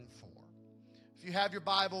If you have your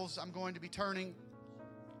Bibles, I'm going to be turning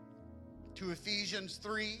to Ephesians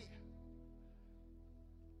 3.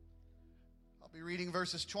 I'll be reading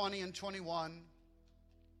verses 20 and 21.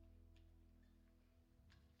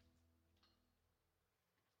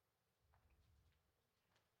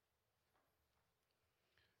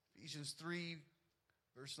 Ephesians 3,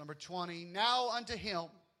 verse number 20. Now unto him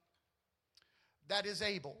that is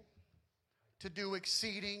able to do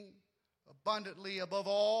exceeding abundantly above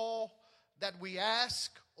all that we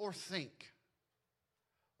ask or think,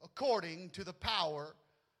 according to the power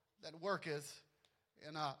that worketh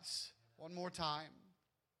in us. One more time.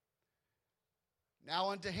 Now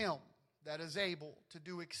unto him that is able to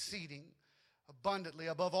do exceeding abundantly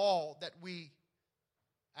above all that we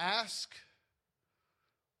ask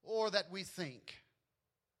or that we think,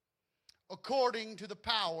 according to the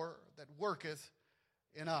power that worketh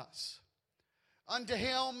in us. Unto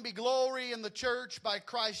him be glory in the church by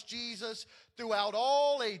Christ Jesus throughout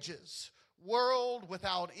all ages, world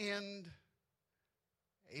without end.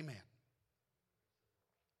 Amen.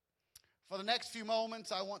 For the next few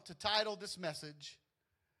moments, I want to title this message,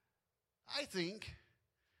 I Think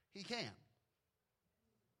He Can.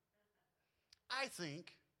 I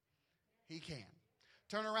think He can.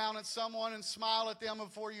 Turn around at someone and smile at them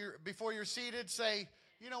before you're seated. Say,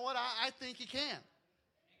 you know what, I think He can.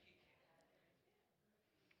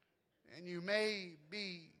 And you may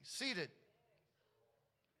be seated.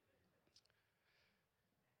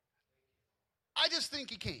 I just think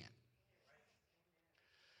He can.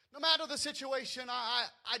 No matter the situation,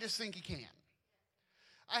 I just think He can.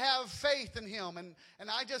 I have faith in Him, and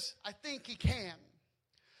I think He can.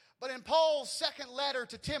 But in Paul's second letter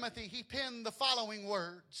to Timothy, he penned the following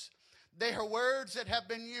words. They are words that have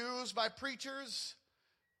been used by preachers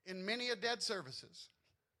in many a dead services.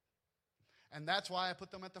 And that's why I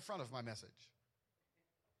put them at the front of my message.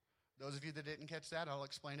 Those of you that didn't catch that, I'll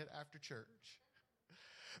explain it after church.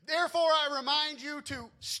 Therefore, I remind you to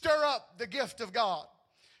stir up the gift of God,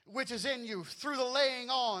 which is in you through the laying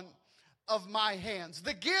on of my hands.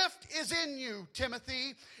 The gift is in you,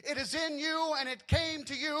 Timothy. It is in you, and it came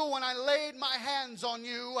to you when I laid my hands on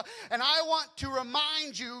you. And I want to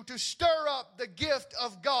remind you to stir up the gift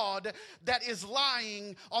of God that is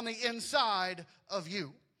lying on the inside of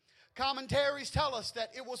you. Commentaries tell us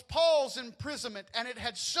that it was Paul's imprisonment, and it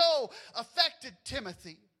had so affected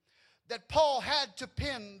Timothy that Paul had to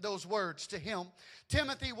pen those words to him.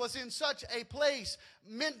 Timothy was in such a place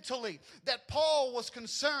mentally that Paul was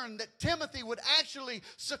concerned that Timothy would actually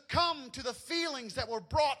succumb to the feelings that were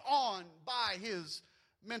brought on by his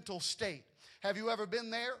mental state. Have you ever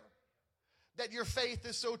been there? That your faith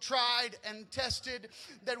is so tried and tested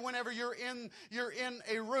that whenever you're in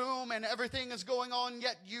a room and everything is going on,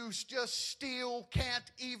 yet you just still can't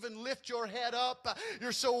even lift your head up.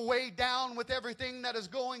 You're so weighed down with everything that is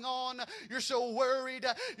going on. You're so worried.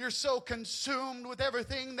 You're so consumed with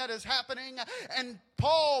everything that is happening. And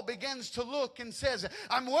Paul begins to look and says,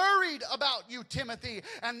 I'm worried about you, Timothy,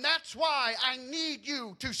 and that's why I need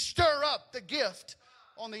you to stir up the gift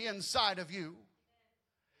on the inside of you.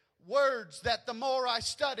 Words that the more I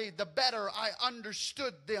studied, the better I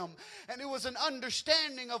understood them. And it was an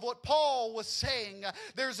understanding of what Paul was saying.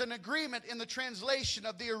 There's an agreement in the translation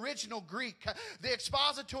of the original Greek. The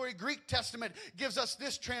expository Greek Testament gives us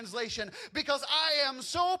this translation. Because I am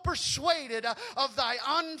so persuaded of thy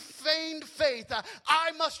unfeigned faith,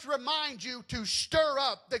 I must remind you to stir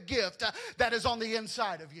up the gift that is on the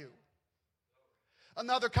inside of you.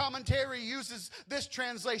 Another commentary uses this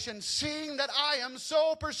translation, seeing that I am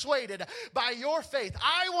so persuaded by your faith,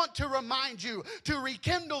 I want to remind you to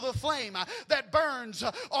rekindle the flame that burns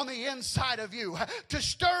on the inside of you. To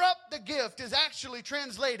stir up the gift is actually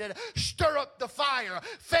translated, stir up the fire,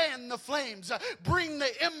 fan the flames, bring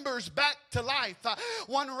the embers back to life.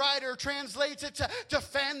 One writer translates it to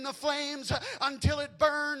fan the flames until it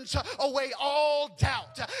burns away all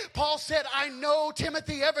doubt. Paul said, I know,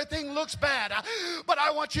 Timothy, everything looks bad, but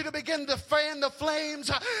I want you to begin to fan the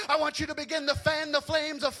flames. I want you to begin to fan the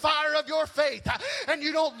flames of fire of your faith. And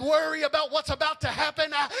you don't worry about what's about to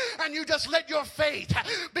happen. And you just let your faith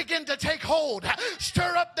begin to take hold.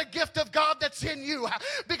 Stir up the gift of God that's in you.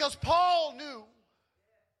 Because Paul knew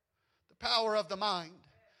the power of the mind.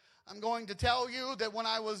 I'm going to tell you that when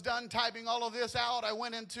I was done typing all of this out, I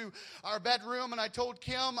went into our bedroom and I told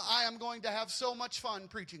Kim, I am going to have so much fun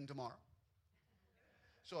preaching tomorrow.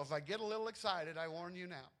 So if I get a little excited, I warn you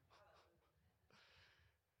now.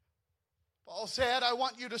 Paul said, I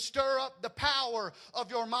want you to stir up the power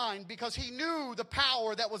of your mind, because he knew the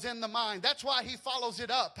power that was in the mind. That's why he follows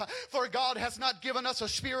it up. For God has not given us a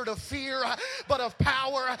spirit of fear, but of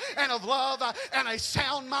power and of love and a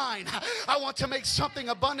sound mind. I want to make something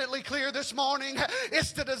abundantly clear this morning.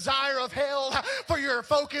 It's the desire of hell for your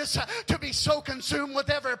focus to be so consumed with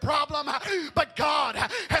every problem. But God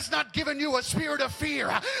has not given you a spirit of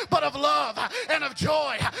fear, but of love and of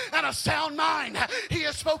joy and a sound mind. He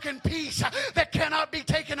has spoken peace that cannot be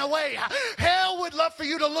taken away. Hell would love for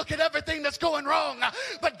you to look at everything that's going wrong,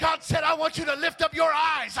 but God said, I want you to lift up your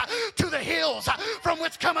eyes to the hills from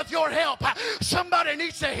which cometh your help. Somebody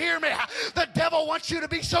needs to hear me. The devil wants you to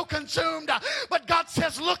be so consumed, but God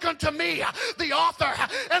says, look unto me, the author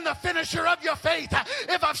and the finisher of your faith.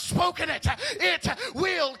 If I've spoken it, it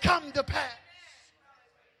will come to pass.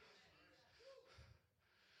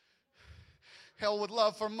 Hell would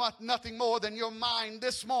love for nothing more than your mind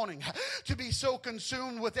this morning to be so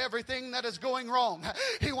consumed with everything that is going wrong.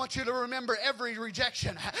 He wants you to remember every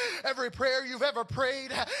rejection, every prayer you've ever prayed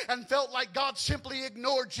and felt like God simply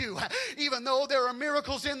ignored you. Even though there are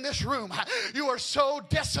miracles in this room, you are so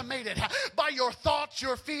decimated by your thoughts,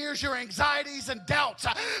 your fears, your anxieties and doubts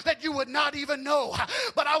that you would not even know.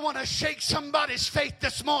 But I want to shake somebody's faith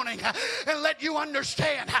this morning and let you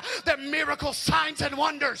understand that miracles, signs and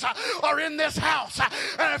wonders are in this house.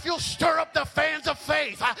 And if you'll stir up the fans of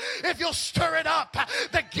faith, if you'll stir it up,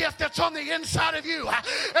 the gift that's on the inside of you,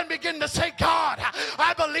 and begin to say, God,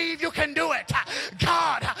 I believe you can do it.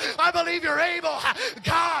 God, I believe you're able.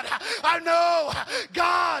 God, I know.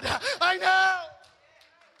 God, I know.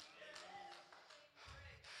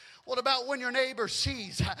 What about when your neighbor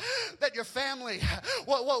sees that your family,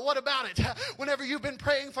 what about it? Whenever you've been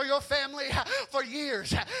praying for your family for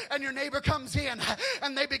years and your neighbor comes in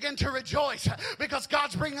and they begin to rejoice because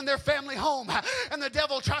God's bringing their family home, and the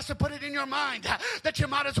devil tries to put it in your mind that you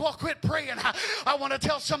might as well quit praying. I want to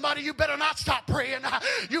tell somebody, you better not stop praying.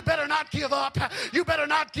 You better not give up. You better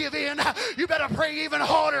not give in. You better pray even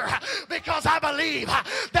harder, because I believe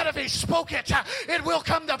that if he spoke it, it will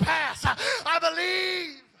come to pass. I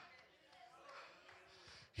believe.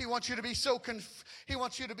 He wants you to be so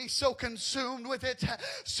consumed with it,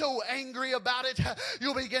 so angry about it,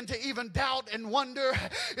 you'll begin to even doubt and wonder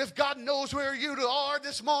if God knows where you are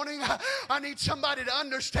this morning. I need somebody to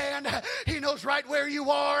understand. He knows right where you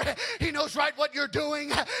are. He knows right what you're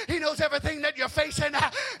doing. He knows everything that you're facing.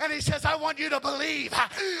 And he says, I want you to believe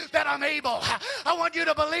that I'm able. I want you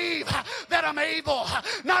to believe that I'm able.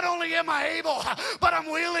 Not only am I able, but I'm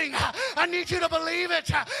willing. I need you to believe it,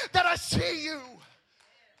 that I see you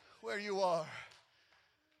where you are.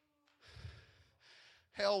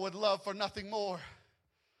 Hell would love for nothing more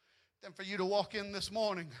than for you to walk in this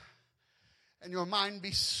morning and your mind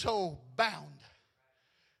be so bound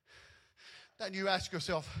that you ask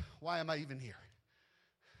yourself, why am I even here?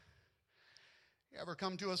 You ever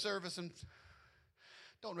come to a service and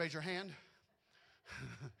don't raise your hand?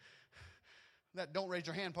 That don't raise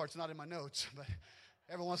your hand part's not in my notes, but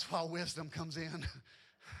every once in a while wisdom comes in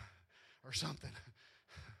or something.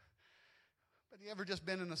 But you ever just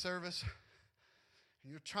been in a service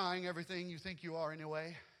and you're trying everything you think you are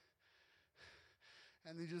anyway,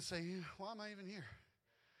 and you just say, why am I even here?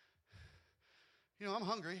 You know, I'm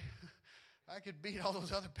hungry. I could beat all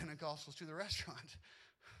those other Pentecostals to the restaurant.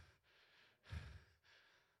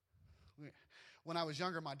 When I was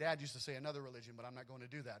younger, my dad used to say another religion, but I'm not going to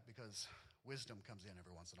do that because wisdom comes in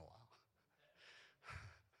every once in a while.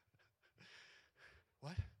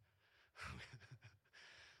 What?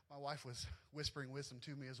 My wife was whispering wisdom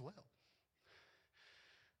to me as well.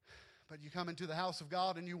 But you come into the house of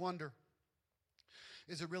God and you wonder,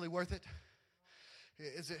 is it really worth it?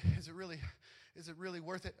 Is it really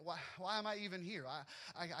worth it? Why am I even here?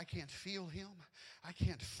 I can't feel him. I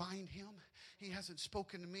can't find him. He hasn't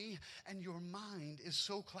spoken to me. And your mind is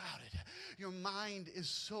so clouded. Your mind is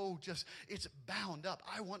so it's bound up.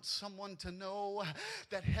 I want someone to know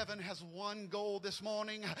that heaven has one goal this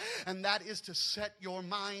morning, and that is to set your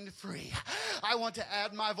mind free. I want to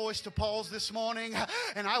add my voice to Paul's this morning,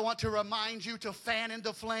 and I want to remind you to fan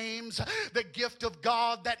into flames the gift of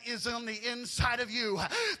God that is on the inside of you.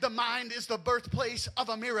 The mind is the birthplace of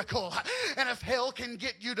a miracle. And if hell can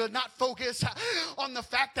get you to not focus on the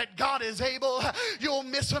fact that God is able, you'll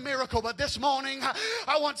miss a miracle. But this morning,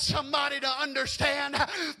 I want somebody to understand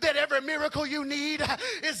that every miracle you need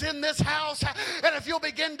is in this house. And if you'll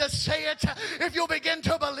begin to say it, if you'll begin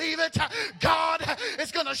to believe it, God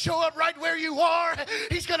is going to show up right where you are.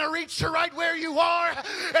 He's going to reach to right where you are.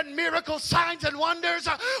 And miracles, signs, and wonders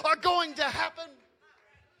are going to happen.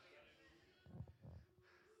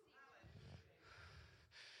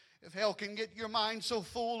 If hell can get your mind so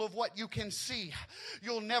full of what you can see,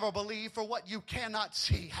 you'll never believe for what you cannot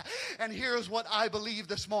see. And here's what I believe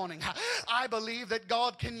this morning. I believe that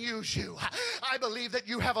God can use you. I believe that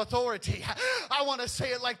you have authority. I want to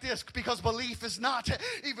say it like this because belief is not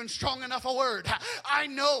even strong enough a word. I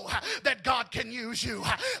know that God can use you.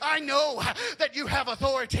 I know that you have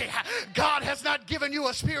authority. God has not given you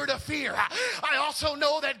a spirit of fear. I also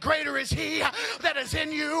know that greater is He that is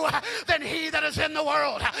in you than he that is in the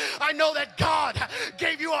world. I know that God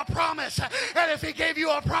gave you a promise, and if He gave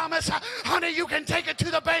you a promise, honey, you can take it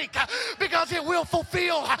to the bank because it will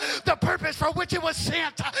fulfill the purpose for which it was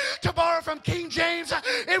sent. To borrow from King James,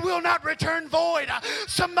 it will not return void.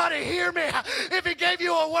 Somebody hear me. If He gave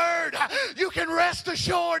you a word, you can rest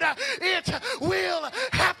assured it will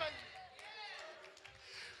happen.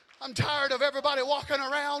 I'm tired of everybody walking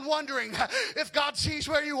around wondering if God sees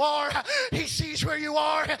where you are. He sees where you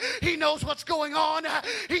are. He knows what's going on.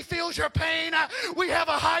 He feels your pain. We have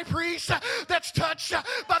a high priest that's touched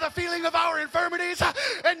by the feeling of our infirmities.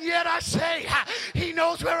 And yet I say, He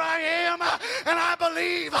knows where I am. And I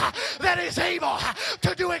believe that He's able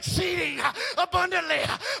to do exceeding abundantly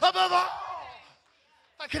above all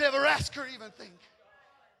I could ever ask or even think.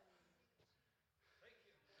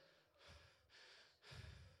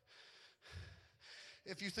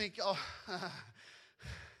 If you think,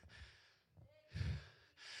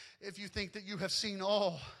 if you think that you have seen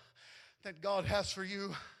all that God has for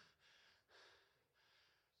you,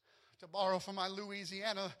 to borrow from my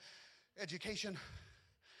Louisiana education,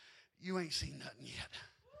 you ain't seen nothing yet.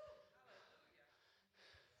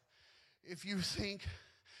 If you think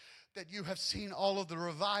that you have seen all of the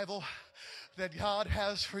revival that God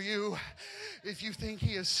has for you, if you think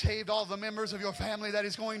He has saved all the members of your family that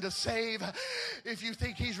He's going to save, if you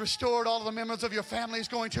think He's restored all the members of your family He's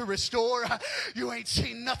going to restore, you ain't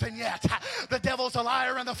seen nothing yet. The devil's a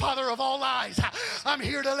liar and the father of all lies. I'm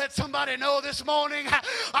here to let somebody know this morning,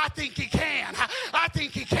 I think He can. I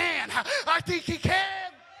think He can. I think He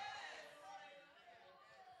can.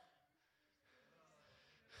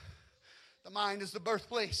 The mind is the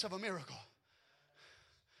birthplace of a miracle.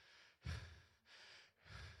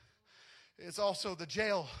 It's also the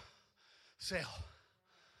jail cell.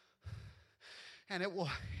 And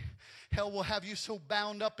hell will have you so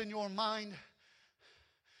bound up in your mind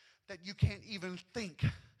that you can't even think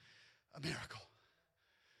a miracle.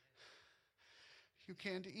 You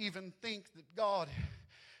can't even think that God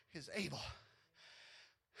is able.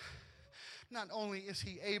 Not only is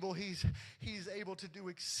He able, He's able to do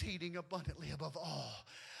exceeding abundantly above all,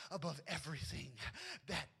 above everything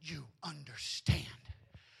that you understand.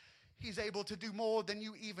 He's able to do more than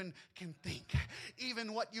you even can think,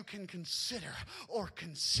 even what you can consider or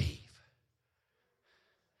conceive.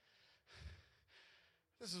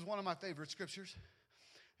 This is one of my favorite scriptures,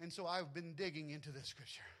 and so I've been digging into this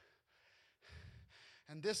scripture.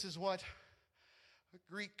 And this is what the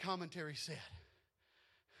Greek commentary said.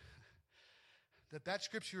 That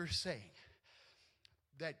scripture is saying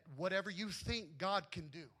that whatever you think God can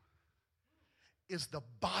do is the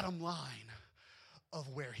bottom line of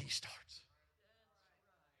where He starts.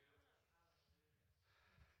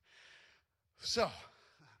 So,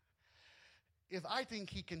 if I think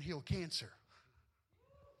He can heal cancer,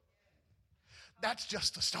 that's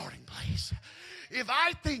just the starting place. If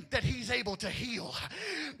I think that He's able to heal,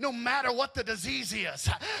 no matter what the disease is,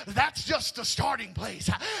 that's just the starting place.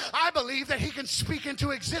 I believe that He can speak into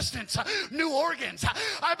existence new organs.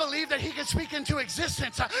 I believe that He can speak into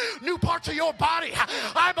existence new parts of your body.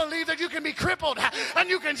 I believe that you can be crippled and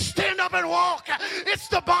you can stand up and walk. It's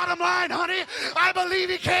the bottom line, honey. I believe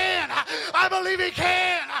He can. I believe He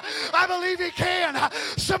can. I believe He can.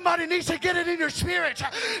 Somebody needs to get it in your spirit.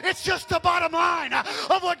 It's just the bottom line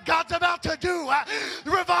of what God's about to do.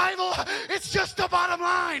 Revival, it's just the bottom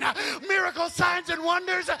line. Miracles, signs, and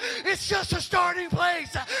wonders, it's just a starting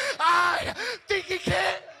place. I think He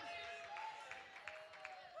can.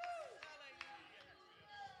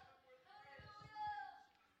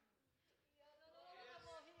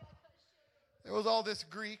 There was all this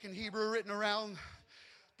Greek and Hebrew written around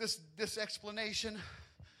this explanation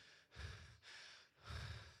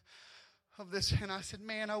of this, and I said,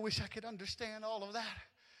 man, I wish I could understand all of that,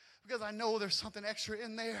 because I know there's something extra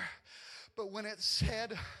in there. But when it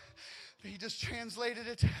said, he just translated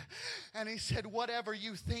it, and he said, whatever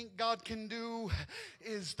you think God can do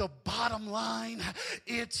is the bottom line.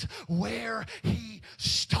 It's where He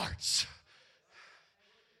starts.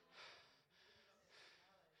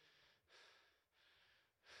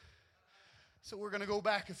 So we're going to go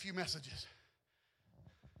back a few messages.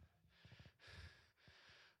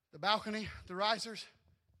 The balcony, the risers,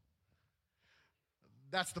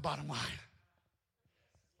 That's the bottom line.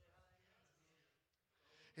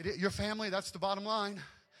 Your family, that's the bottom line.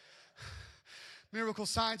 Miracles,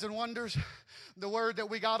 signs, and wonders. The word that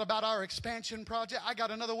we got about our expansion project. I got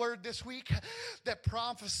another word this week that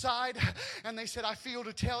prophesied, and they said, I feel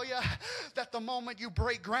to tell you that the moment you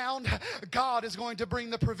break ground, God is going to bring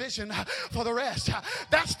the provision for the rest.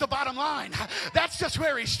 That's the bottom line. That's just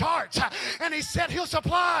where he starts. And he said he'll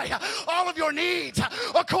supply all of your needs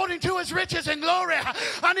according to his riches and glory.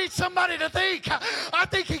 I need somebody to think. I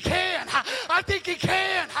think he can. I think he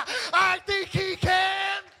can. I think he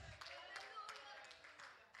can.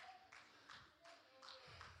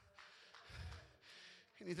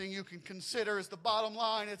 Anything you can consider is the bottom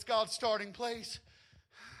line. It's God's starting place.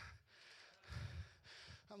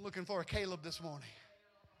 I'm looking for a Caleb this morning.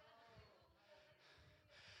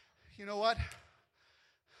 You know what?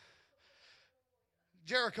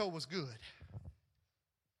 Jericho was good.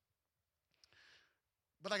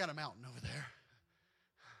 But I got a mountain over there.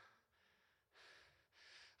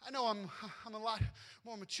 I know I'm a lot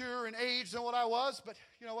more mature in age than what I was, but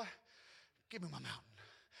you know what? Give me my mountain.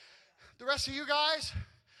 The rest of you guys,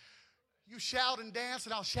 you shout and dance,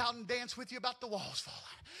 and I'll shout and dance with you about the walls falling.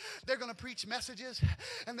 They're going to preach messages,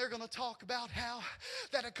 and they're going to talk about how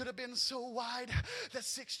that it could have been so wide that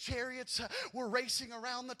 6 chariots were racing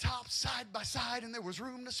around the top side by side, and there was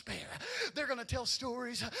room to spare. They're going to tell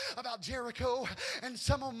stories about Jericho, and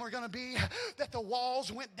some of them are going to be that the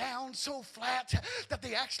walls went down so flat that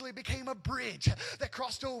they actually became a bridge that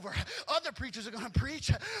crossed over. Other preachers are going to preach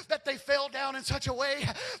that they fell down in such a way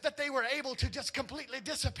that they were able to just completely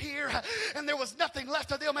disappear, and there was nothing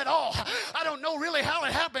left of them at all. I don't know really how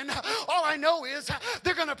it happened. All I know is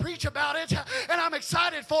they're going to preach about it, and I'm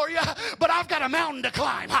excited for you, but I've got a mountain to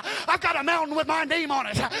climb. I've got a mountain with my name on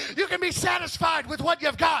it. You can be satisfied with what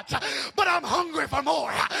you've got, but I'm hungry for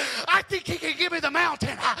more. I think he can give me the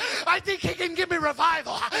mountain. I think he can give me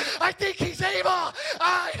revival. I think he's able.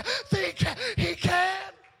 I think he can.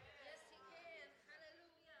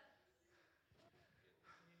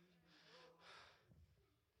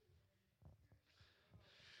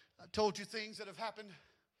 Told you things that have happened,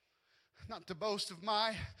 not to boast of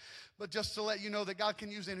but just to let you know that God can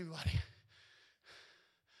use anybody.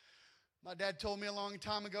 My dad told me a long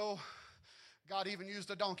time ago, God even used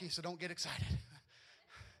a donkey, so don't get excited.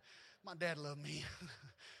 My dad loved me.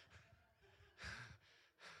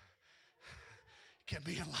 Kept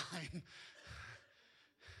me in line.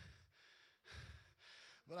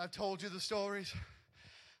 But I've told you the stories.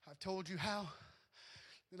 I've told you how.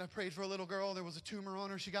 Then I prayed for a little girl. There was a tumor on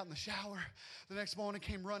her. She got in the shower. The next morning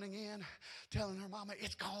came running in, telling her mama,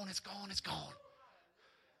 it's gone, it's gone, it's gone.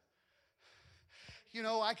 You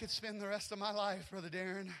know, I could spend the rest of my life, Brother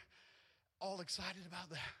Darren, all excited about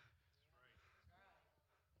that.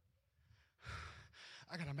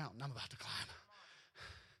 I got a mountain I'm about to climb.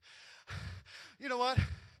 You know what?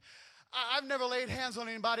 I've never laid hands on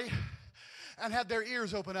anybody and had their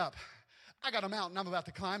ears open up. I got a mountain I'm about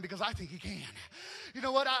to climb because I think he can. You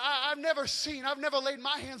know what? I've never laid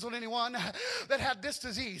my hands on anyone that had this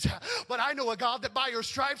disease. But I know a God that by your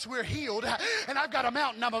stripes we're healed. And I've got a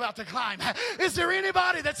mountain I'm about to climb. Is there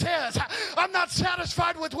anybody that says, I'm not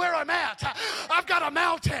satisfied with where I'm at? I've got a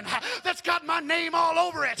mountain that's got my name all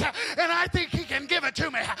over it. And I think he can give it to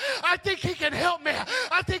me. I think he can help me.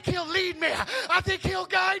 I think he'll lead me. I think he'll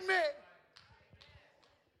guide me.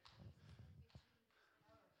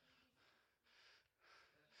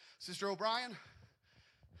 Sister O'Brien,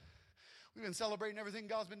 we've been celebrating everything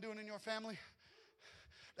God's been doing in your family.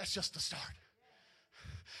 That's just the start.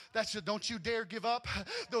 Don't you dare give up.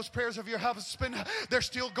 Those prayers of your husband, they're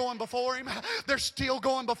still going before him. They're still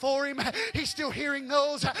going before him. He's still hearing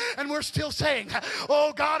those, and we're still saying,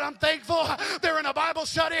 oh God, I'm thankful they're in a Bible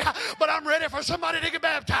study, but I'm ready for somebody to get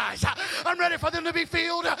baptized. I'm ready for them to be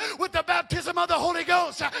filled with the baptism of the Holy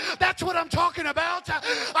Ghost. That's what I'm talking about.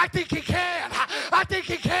 I think he can. I think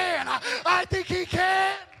he can. I think he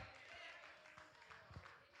can.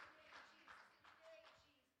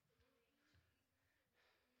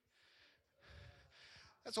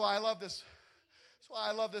 That's why I love this. That's why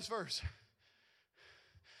I love this verse.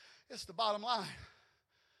 It's the bottom line.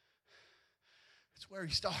 It's where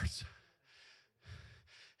he starts.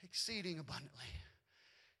 Exceeding abundantly.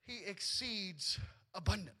 He exceeds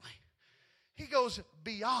abundantly. He goes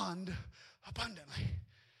beyond abundantly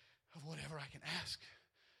of whatever I can ask.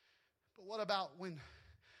 But what about when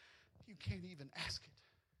you can't even ask it?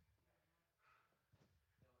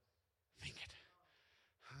 Think it.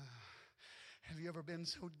 Have you ever been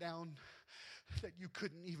so down that you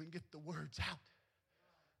couldn't even get the words out?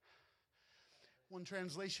 One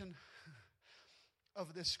translation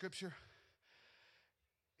of this scripture,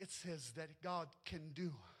 it says that God can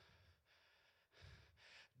do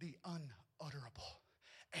the unutterable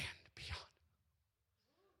and beyond.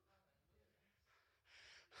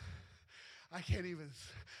 I can't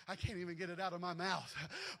even get it out of my mouth.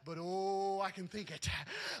 But oh, I can think it.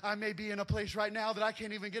 I may be in a place right now that I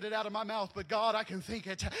can't even get it out of my mouth. But God, I can think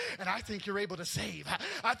it. And I think you're able to save.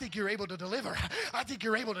 I think you're able to deliver. I think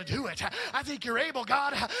you're able to do it. I think you're able,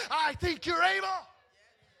 God. I think you're able.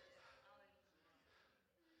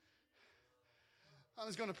 I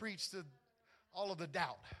was going to preach to all of the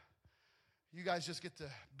doubt. You guys just get to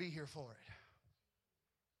be here for it.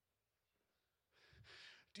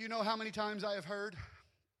 Do you know how many times I have heard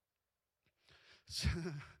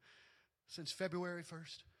since February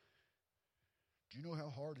 1st? Do you know how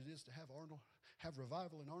hard it is to have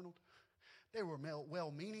revival in Arnold? They were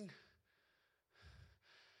well-meaning.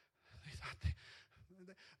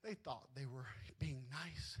 They thought they were being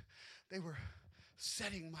nice. They were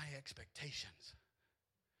setting my expectations.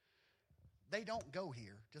 They don't go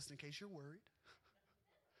here, just in case you're worried.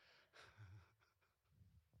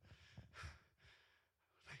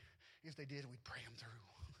 If they did, we'd pray them through.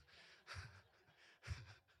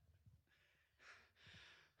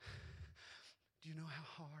 Do you know how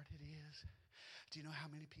hard it is? Do you know how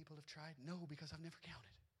many people have tried? No, because I've never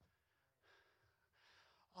counted.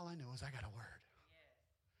 All I know is I got a word.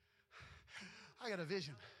 I got a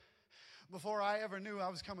vision. Before I ever knew I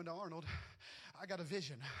was coming to Arnold, I got a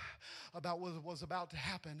vision about what was about to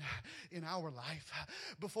happen in our life.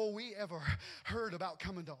 Before we ever heard about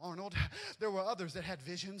coming to Arnold, there were others that had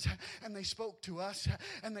visions, and they spoke to us,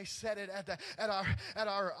 and they said it at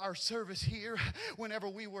our service here. Whenever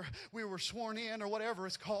we were sworn in, or whatever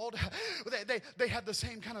it's called, they had the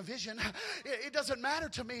same kind of vision. It doesn't matter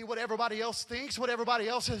to me what everybody else thinks, what everybody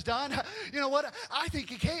else has done. You know what? I think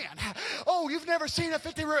you can. Oh, you've never seen a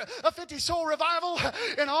 50 soul revival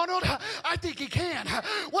in Arnold? I think he can.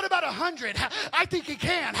 What about 100? I think he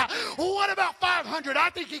can. What about 500? I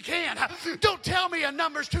think he can. Don't tell me a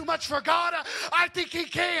number's too much for God. I think he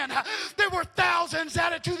can. There were thousands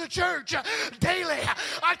added to the church daily.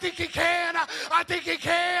 I think he can. I think he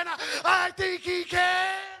can. I think he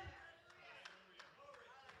can.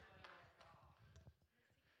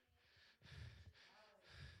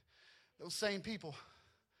 Those same people.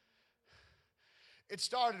 It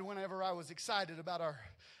started whenever I was excited about our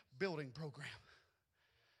building program.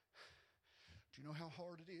 Do you know how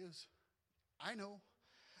hard it is? I know.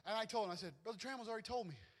 And I told him, I said, Brother Trammell's already told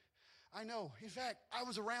me. I know. In fact, I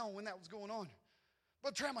was around when that was going on.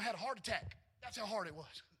 Brother Trammell had a heart attack. That's how hard it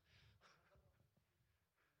was.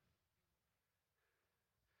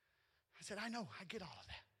 I said, I know. I get all of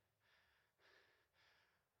that.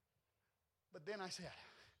 But then I said,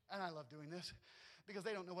 and I love doing this because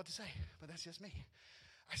they don't know what to say, but that's just me.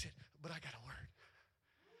 I said, but I got a word.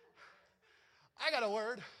 I got a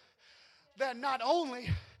word that not only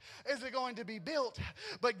is it going to be built,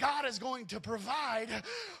 but God is going to provide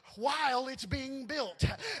while it's being built.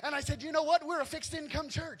 And I said, you know what? We're a fixed income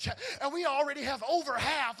church, and we already have over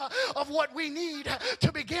half of what we need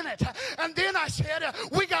to begin it. And then I said,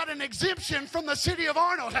 we got an exemption from the city of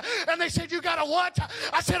Arnold. And they said, you got a what?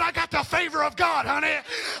 I said, I got the favor of God, honey.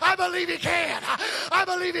 I believe he can. I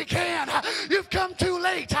believe he can. You've come too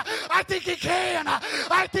late. I think he can.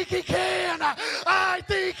 I think he can. I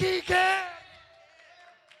think he can.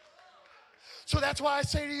 So that's why I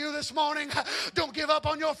say to you this morning, don't give up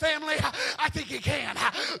on your family. I think he can.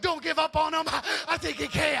 Don't give up on them. I think he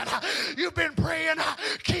can. You've been praying.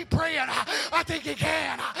 Keep praying. I think he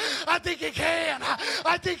can. I think he can.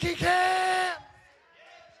 I think he can.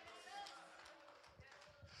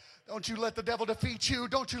 Don't you let the devil defeat you.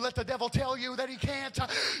 Don't you let the devil tell you that he can't.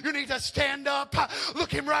 You need to stand up, look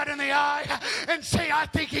him right in the eye, and say, I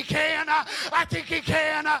think he can. I think he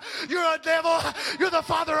can. You're a devil. You're the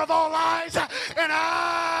father of all lies, and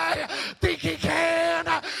I think he can.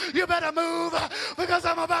 You better move, because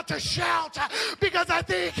I'm about to shout, because I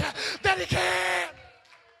think that he can.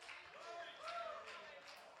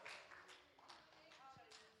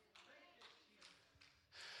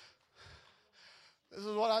 This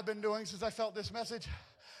is what I've been doing since I felt this message.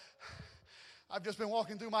 I've just been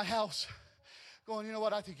walking through my house going, you know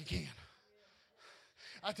what? I think he can.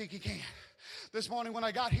 I think he can. This morning when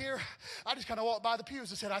I got here, I just kind of walked by the pews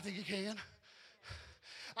and said, I think he can.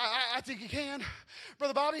 I think he can.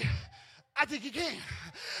 Brother Bobby, I think he can.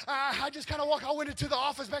 I just kind of walked. I went into the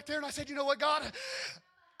office back there and I said, you know what, God?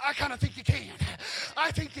 I kind of think you can. I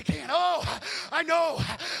think you can. Oh, I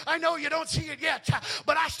know you don't see it yet,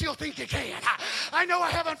 but I still think you can. I know I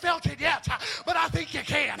haven't felt it yet, but I think you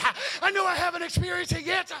can. I know I haven't experienced it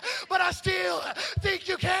yet, but I still think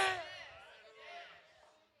you can.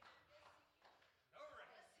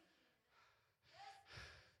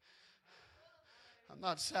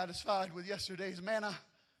 not satisfied with yesterday's manna.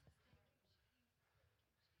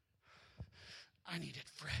 I need it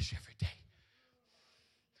fresh every day.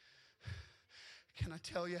 Can I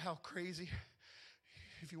tell you how crazy,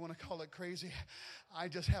 if you want to call it crazy, I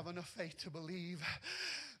just have enough faith to believe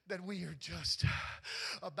that we are just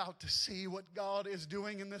about to see what God is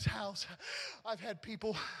doing in this house. I've had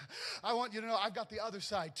people, I want you to know, I've got the other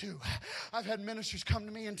side too. I've had ministers come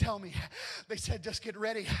to me and tell me, they said, just get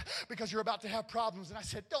ready because you're about to have problems. And I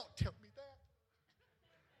said, don't tell me that.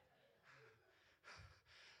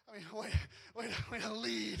 I mean, wait a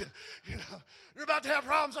lead. You know, you're about to have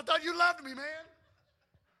problems. I thought you loved me, man.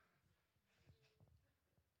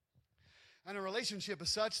 And a relationship is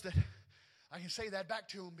such that I can say that back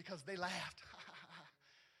to them because they laughed.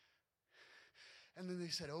 And then they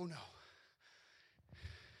said, oh no.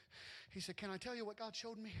 He said, can I tell you what God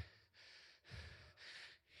showed me?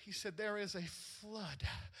 He said, there is a flood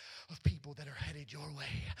of people that are headed your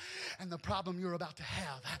way. And the problem you're about to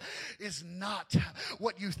have is not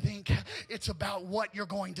what you think. It's about what you're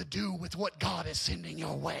going to do with what God is sending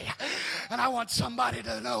your way. And I want somebody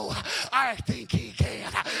to know, I think He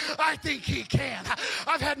can. I think He can.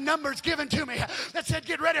 I've had numbers given to me that said,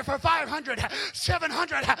 get ready for 500,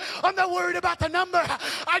 700. I'm not worried about the number.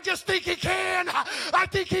 I just think He can. I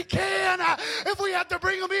think He can. If we have to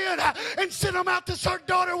bring them in and send them out to start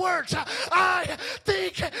daughter works, I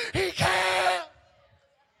think He can.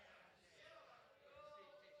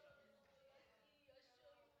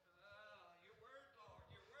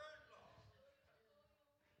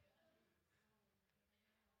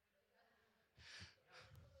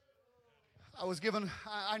 I was given,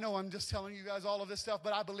 I know I'm just telling you guys all of this stuff,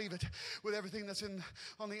 but I believe it with everything that's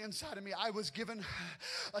on the inside of me. I was given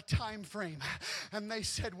a time frame, and they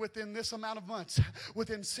said within this amount of months,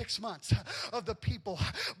 within 6 months of the people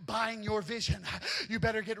buying your vision, you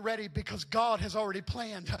better get ready because God has already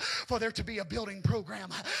planned for there to be a building program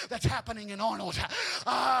that's happening in Arnold.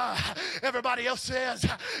 Everybody else says,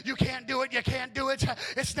 you can't do it, you can't do it.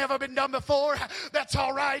 It's never been done before. That's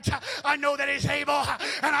all right. I know that He's able,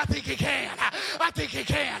 and I think He can. I think He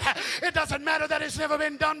can. It doesn't matter that it's never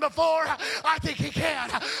been done before. I think He can.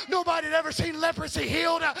 Nobody had ever seen leprosy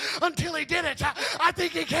healed until He did it. I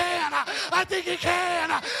think He can. I think He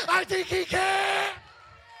can. I think He can.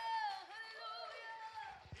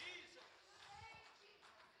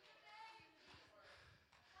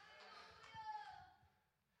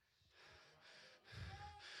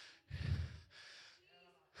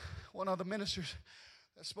 One of the ministers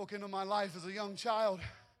that spoke into my life as a young child,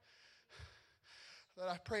 that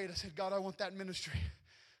I prayed, I said, God, I want that ministry.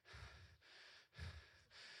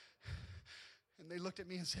 And they looked at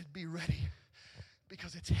me and said, be ready,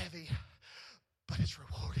 because it's heavy, but it's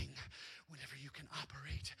rewarding whenever you can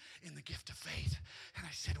operate in the gift of faith. And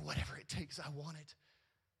I said, whatever it takes, I want it.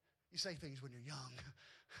 You say things when you're young,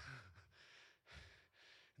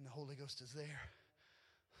 and the Holy Ghost is there.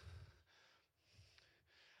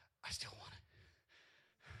 I still want it.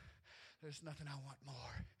 There's nothing I want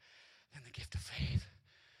more than the gift of faith.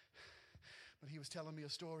 But he was telling me a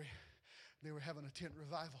story. They were having a tent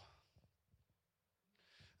revival.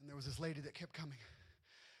 And there was this lady that kept coming.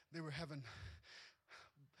 They were having,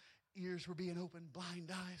 ears were being opened,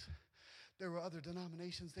 blind eyes. There were other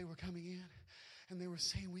denominations, they were coming in. And they were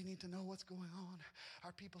saying, we need to know what's going on.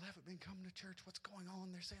 Our people haven't been coming to church. What's going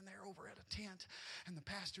on? They're saying they're over at a tent. And the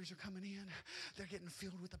pastors are coming in. They're getting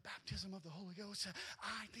filled with the baptism of the Holy Ghost.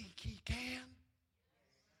 I think He can.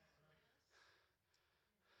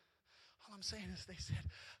 All I'm saying is they said,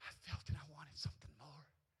 I felt it. I wanted something more.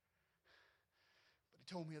 But he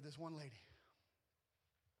told me of this one lady.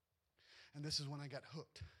 And this is when I got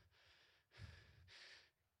hooked.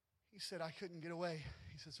 He said, I couldn't get away.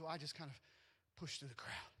 He said, so I just kind of pushed through the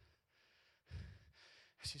crowd.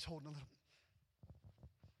 She's holding a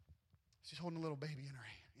little baby in her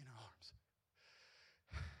arms.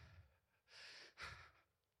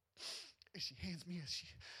 And she hands me a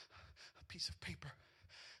piece of paper.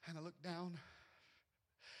 And I look down,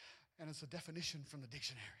 and it's a definition from the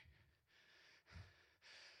dictionary.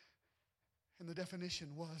 And the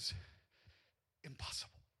definition was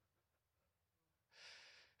impossible.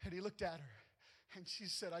 And he looked at her, and she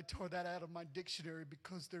said, I tore that out of my dictionary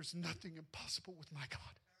because there's nothing impossible with my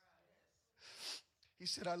God. He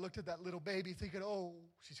said, I looked at that little baby thinking, oh,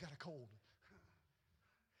 she's got a cold.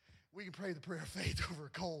 We can pray the prayer of faith over a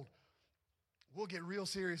cold. We'll get real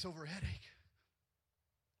serious over a headache.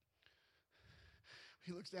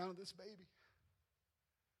 He looks down at this baby.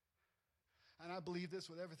 And I believe this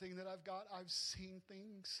with everything that I've got. I've seen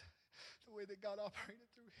things the way that God operated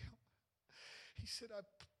through him. He said, I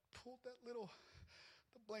pulled that little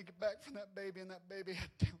the blanket back from that baby, and that baby had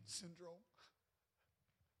Down syndrome.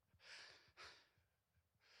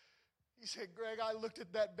 He said, Greg, I looked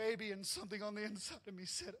at that baby and something on the inside of me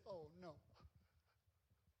said, oh no.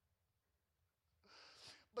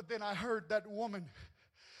 But then I heard that woman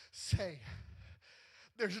say,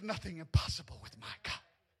 there's nothing impossible with my God.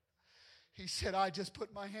 He said, I just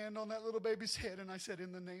put my hand on that little baby's head and I said,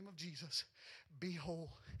 in the name of Jesus, be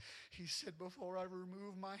whole. He said, before I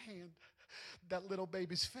removed my hand, that little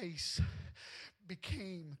baby's face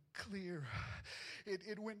became clear.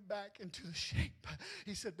 It went back into the shape.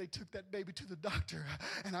 He said they took that baby to the doctor,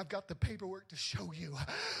 and I've got the paperwork to show you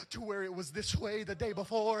to where it was this way the day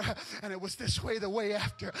before and it was this way the way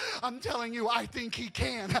after. I'm telling you, I think he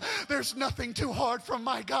can. There's nothing too hard for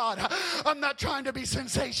my God. I'm not trying to be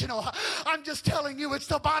sensational. I'm just telling you it's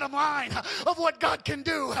the bottom line of what God can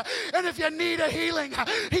do. And if you need a healing,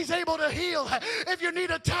 he's able to heal. If you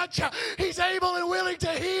need a touch, he's able and willing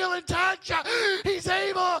to heal and touch. He's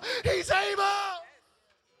able. He's able.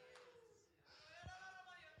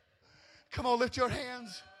 Come on, lift your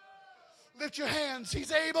hands. Lift your hands.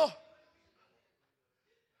 He's able.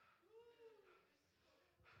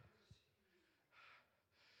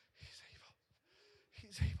 He's able.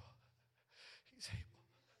 He's able. He's able.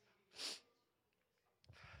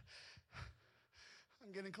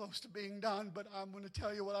 I'm getting close to being done, but I'm going to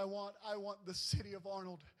tell you what I want. I want the city of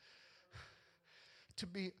Arnold to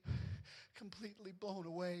be completely blown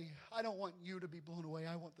away. I don't want you to be blown away.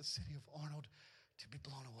 I want the city of Arnold to be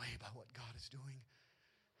blown away by what God is doing.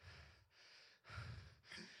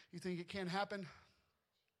 You think it can't happen?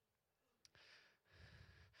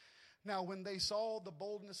 Now, when they saw the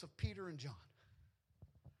boldness of Peter and John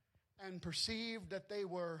and perceived that they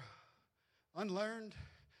were unlearned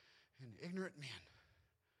and ignorant men,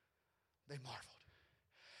 they marveled.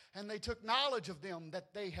 And they took knowledge of them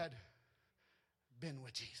that they had been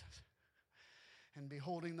with Jesus. And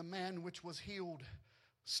beholding the man which was healed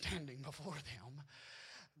standing before them,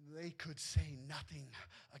 they could say nothing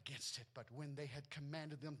against it. But when they had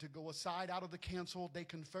commanded them to go aside out of the council, they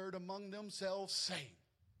conferred among themselves, saying,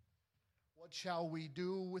 what shall we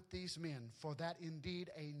do with these men? For that indeed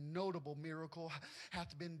a notable miracle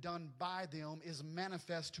hath been done by them, is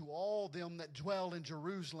manifest to all them that dwell in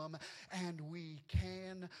Jerusalem, and we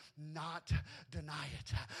cannot deny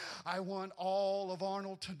it. I want all of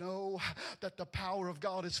Arnold to know that the power of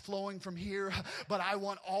God is flowing from here, but I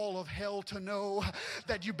want all of hell to know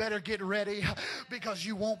that you better get ready, because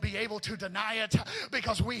you won't be able to deny it,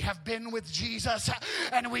 because we have been with Jesus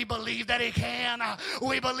and we believe that he can.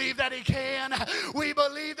 We believe that he can. We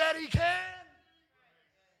believe that he can.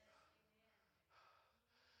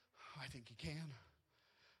 I think he can.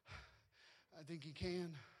 I think he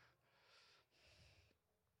can.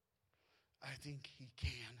 I think he can.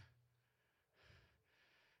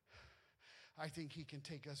 I think he can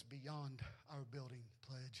take us beyond our building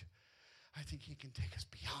pledge. I think he can take us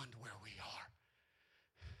beyond where we are.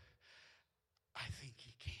 I think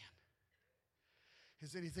he can.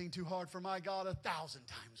 Is anything too hard for my God? 1,000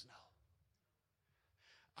 times no.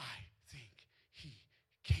 I think he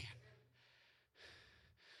can.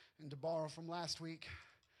 And to borrow from last week,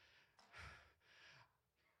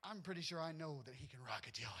 I'm pretty sure I know that he can rock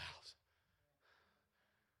a jailhouse.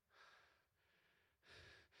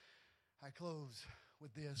 I close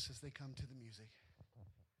with this as they come to the music.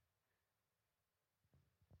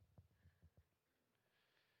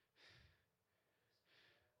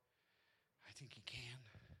 I think he can.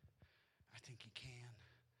 I think he can.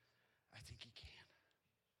 I think he can.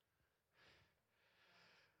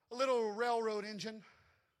 A little railroad engine.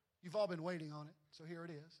 You've all been waiting on it, so here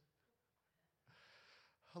it is.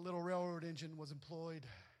 A little railroad engine was employed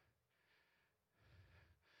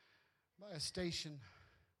by a station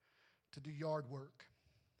to do yard work.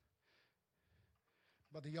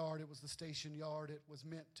 By the yard, it was the station yard. It was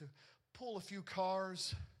meant to pull a few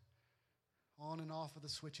cars on and off of the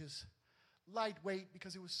switches. Lightweight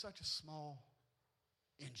because it was such a small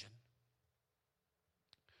engine.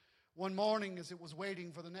 One morning, as it was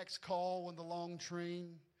waiting for the next call, when the long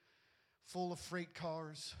train full of freight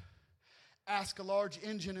cars asked a large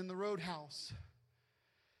engine in the roadhouse,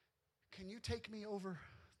 "Can you take me over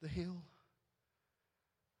the hill?"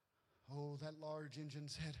 Oh, that large engine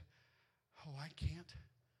said, "Oh, I can't.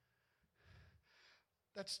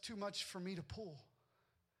 That's too much for me to pull."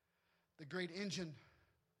 The great engine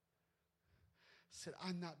said,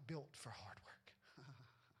 "I'm not built for hard work."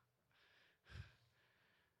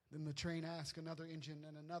 Then the train asked another engine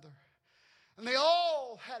and another. And they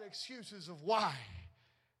all had excuses of why.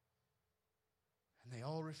 And they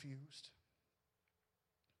all refused.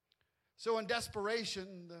 So in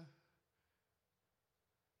desperation, the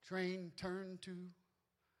Train turned to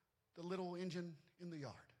the little engine in the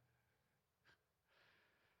yard.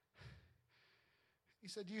 He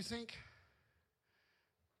said, do you think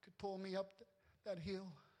you could pull me up that hill?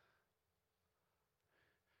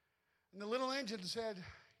 And the little engine said,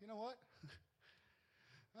 you know what?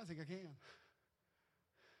 I think I can.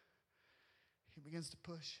 He begins to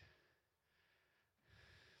push,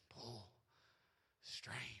 pull,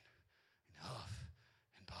 strain, and huff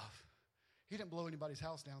and puff. He didn't blow anybody's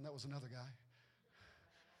house down. That was another guy.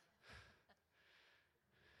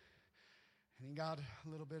 And he got a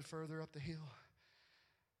little bit further up the hill.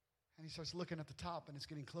 And he starts looking at the top, and it's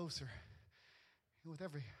getting closer. And with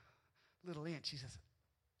every little inch, he says,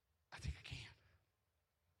 I think I can.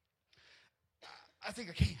 I think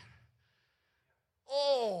I can.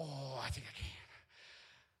 Oh, I think I can.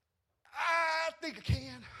 I think I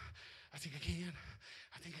can. I think I can.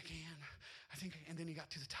 I think I can. I think and then he got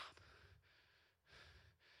to the top.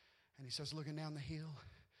 And he starts looking down the hill.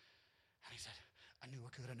 And he said, I knew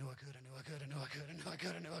I could, I knew I could, I knew I could, I knew I could, I knew I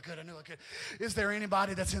could, I knew I could, I knew I could. Is there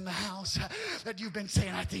anybody that's in the house that you've been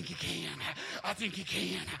saying, I think you can, I think you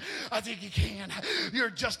can, I think you can.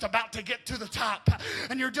 You're just about to get to the top,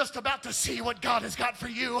 and you're just about to see what God has got for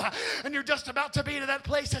you, and you're just about to be to that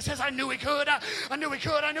place that says, I knew he could, I knew he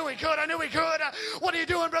could, I knew he could, I knew he could. What are you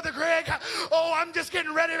doing, Brother Greg? Oh, I'm just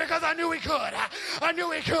getting ready because I knew he could. I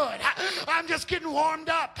knew he could. I'm just getting warmed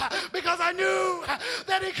up because I knew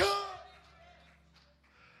that he could.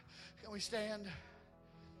 Can we stand?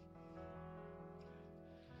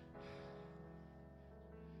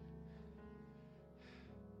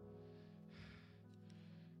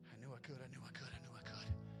 I knew I could, I knew I could, I knew I could.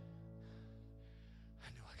 I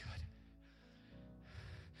knew I could.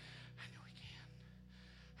 I knew he can.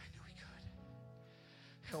 I knew he could.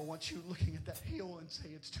 Hell wants you looking at that hill and say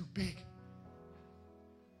it's too big.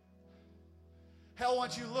 Hell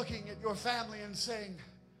wants you looking at your family and saying,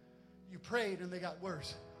 you prayed and they got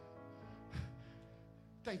worse.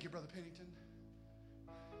 Thank you, Brother Pennington.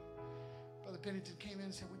 Brother Pennington came in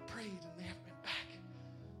and said, we prayed and they haven't been back.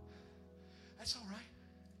 That's all right.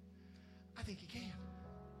 I think you can.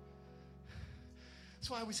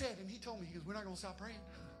 That's why we said, and he told me, he goes, we're not going to stop praying.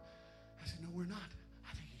 I said, no, we're not.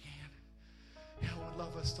 I think you can. Hell would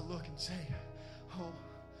love us to look and say, oh,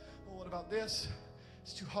 well, what about this?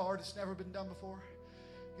 It's too hard. It's never been done before.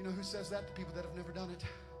 You know who says that? The people that have never done it.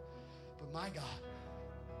 But my God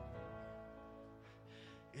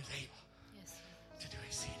is able to do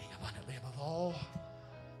exceeding abundantly above all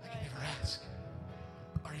I can ever ask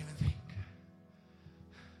or even think.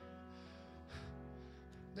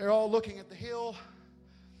 They're all looking at the hill.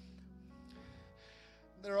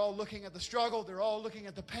 They're all looking at the struggle. They're all looking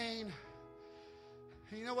at the pain.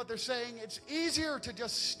 And you know what they're saying? It's easier to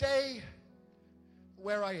just stay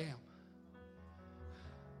where I am.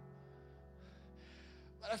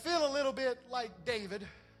 But I feel a little bit like David.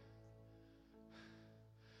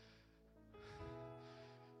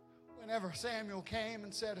 Whenever Samuel came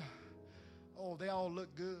and said, oh, they all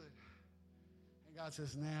look good. And God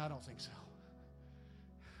says, nah, I don't think so.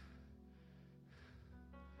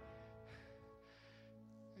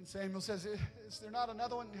 And Samuel says, is there not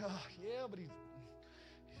another one? Yeah, but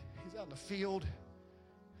he's out in the field.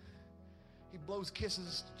 He blows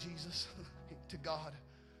kisses to Jesus, to God.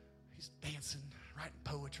 He's dancing, writing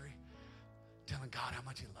poetry, telling God how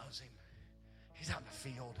much he loves him. He's out in the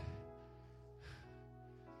field.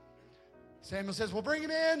 Samuel says, well, bring him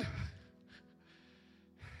in.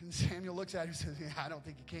 And Samuel looks at him and says, yeah, I don't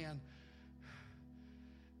think you can.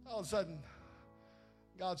 All of a sudden,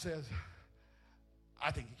 God says, I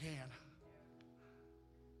think you can.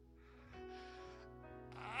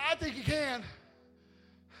 I think you can.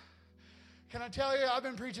 Can I tell you, I've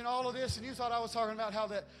been preaching all of this, and you thought I was talking about how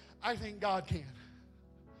that I think God can.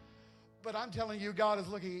 But I'm telling you, God is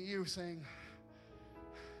looking at you saying,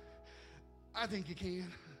 I think you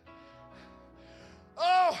can.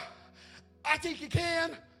 Oh, I think you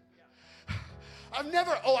can.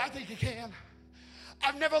 I think you can.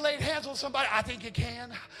 I've never laid hands on somebody. I think you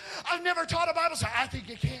can. I've never taught a Bible study. I think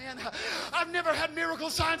you can. I've never had miracle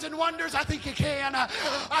signs and wonders. I think you can.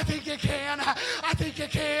 I think you can. I think you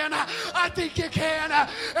can. I think you can.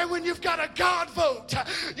 And when you've got a God vote,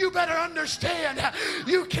 you better understand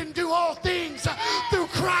you can do all things through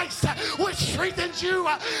Christ, which strengthens you.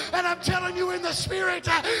 And I'm telling you in the Spirit,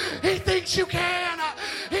 He thinks you can.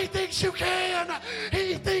 He thinks you can.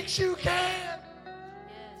 He thinks you can.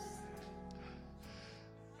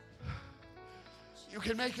 You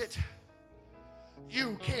can make it.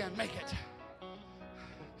 You can make it.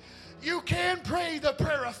 You can pray the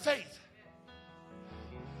prayer of faith.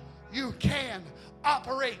 You can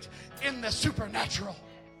operate in the supernatural.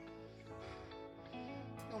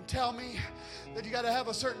 Don't tell me that you got to have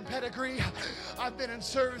a certain pedigree. I've been in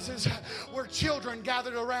services where children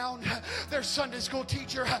gathered around their Sunday school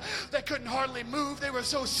teacher. They couldn't hardly move. They were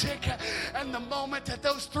so sick. And the moment that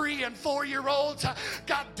those 3- and 4-year-olds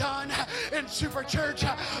got done in Super Church,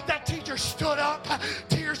 that teacher stood up,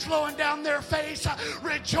 tears flowing down their face,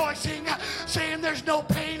 rejoicing, saying, "There's no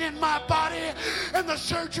pain in my body." And the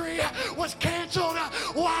surgery was canceled.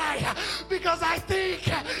 Why? Because I think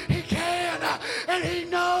he can, and he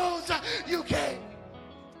knows you can. Yes,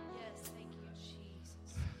 thank you,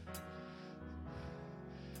 Jesus.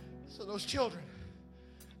 So those children,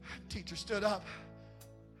 teacher stood up,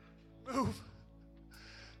 move.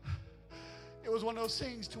 It was one of those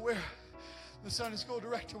things to where the Sunday school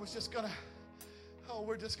director was just gonna,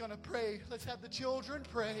 we're just gonna pray. Let's have the children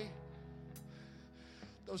pray.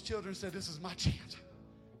 Those children said, "This is my chance."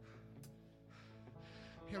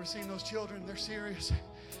 You ever seen those children? They're serious,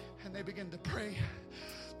 and they begin to pray.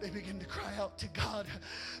 They begin to cry out to God.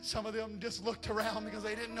 Some of them just looked around because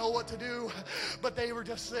they didn't know what to do, but they were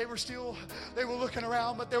looking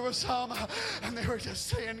around, but there were some, and they were just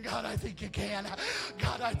saying, "God, I think you can.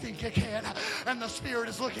 God, I think you can." And the Spirit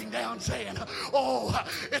is looking down saying, "Oh,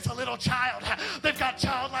 it's a little child. They've got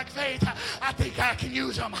childlike faith. I think I can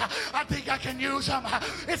use them. I think I can use them."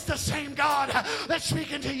 It's the same God that's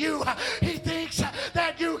speaking to you. He thinks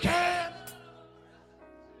that you can.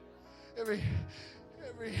 Every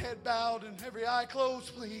head bowed and every eye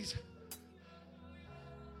closed, please.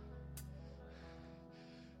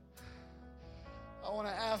 I want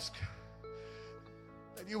to ask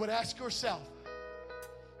that you would ask yourself,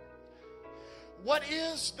 what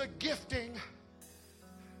is the gifting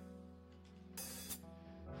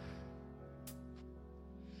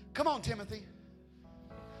Come on, Timothy.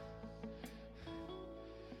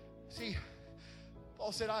 See,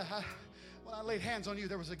 Paul said, when I laid hands on you,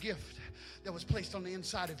 there was a gift that was placed on the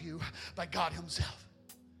inside of you by God Himself.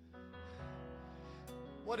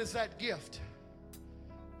 What is that gift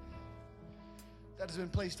that has been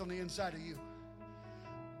placed on the inside of you?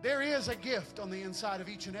 There is a gift on the inside of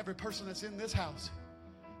each and every person that's in this house.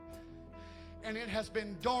 And it has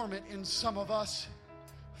been dormant in some of us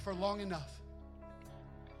for long enough.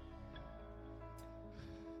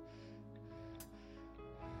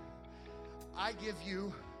 I give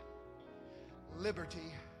you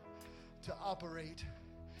liberty to operate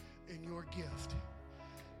in your gift.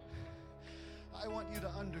 I want you to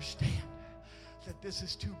understand that this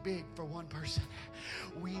is too big for one person.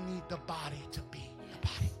 We need the body to be the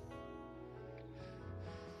body.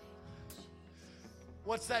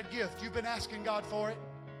 What's that gift? You've been asking God for it.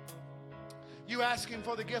 You asking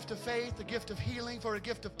for the gift of faith, the gift of healing, for a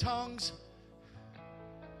gift of tongues.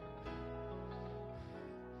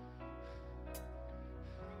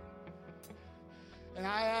 And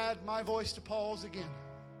I add my voice to Paul's again.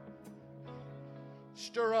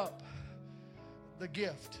 Stir up the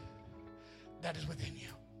gift that is within you.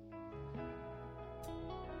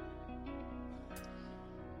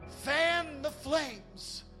 Fan the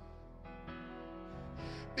flames,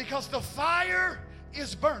 because the fire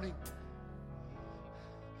is burning.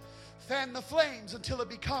 Fan the flames until it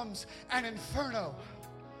becomes an inferno,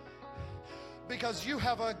 because you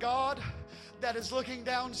have a God that is looking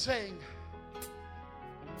down saying,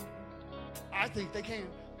 I think they can.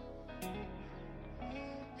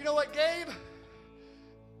 You know what, Gabe?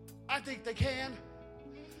 I think they can.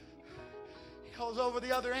 He calls over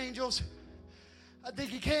the other angels. I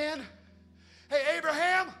think he can. Hey,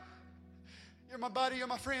 Abraham, you're my buddy, you're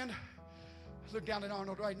my friend. Look down at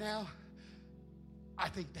Arnold right now. I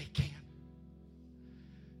think they can.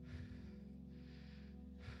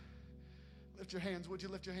 Lift your hands. Would you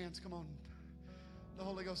lift your hands? Come on. The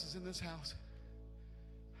Holy Ghost is in this house.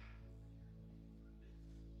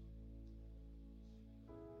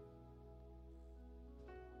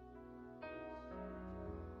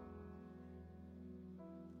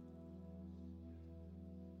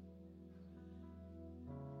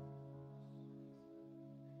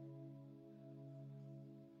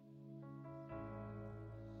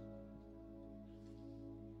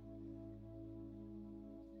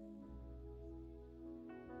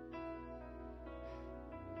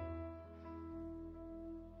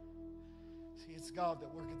 See, it's God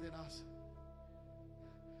that worketh in us,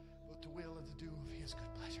 both to will and to do of His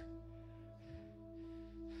good pleasure.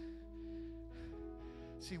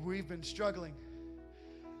 See, we've been struggling,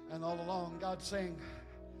 and all along God's saying,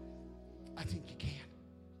 I think you can.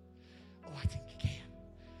 Oh, I think you can.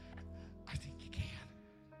 I think you can.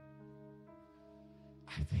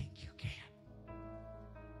 I think you can.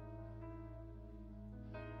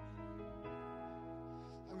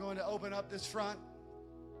 I'm going to open up this front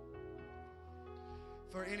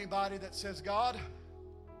For anybody that says, God,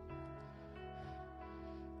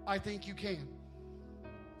 I think you can.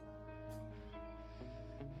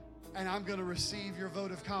 And I'm going to receive your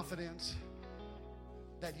vote of confidence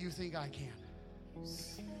that you think I can.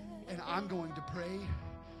 And I'm going to pray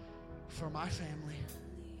for my family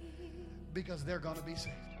because they're going to be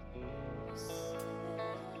saved.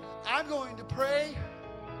 I'm going to pray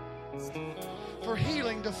for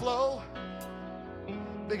healing to flow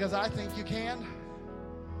because I think you can.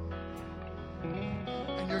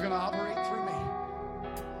 And you're going to operate through me.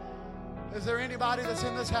 Is there anybody that's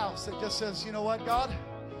in this house that just says, you know what, God?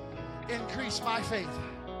 Increase my faith.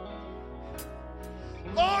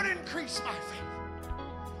 Lord, increase my faith.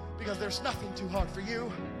 Because there's nothing too hard for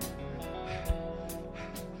you.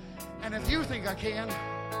 And if you think I can,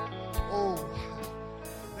 oh,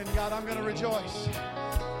 then God, I'm going to rejoice.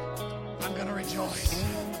 I'm going to rejoice.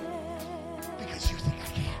 Because you think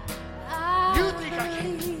I can. You think I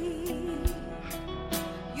can.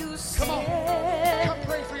 Come on. Come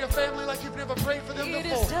pray for your family like you've never prayed for them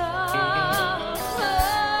before.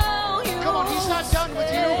 Come on, he's not done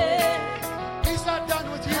with you. He's not done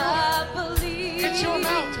with you. It's your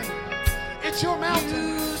mountain. It's your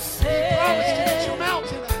mountain. He promised to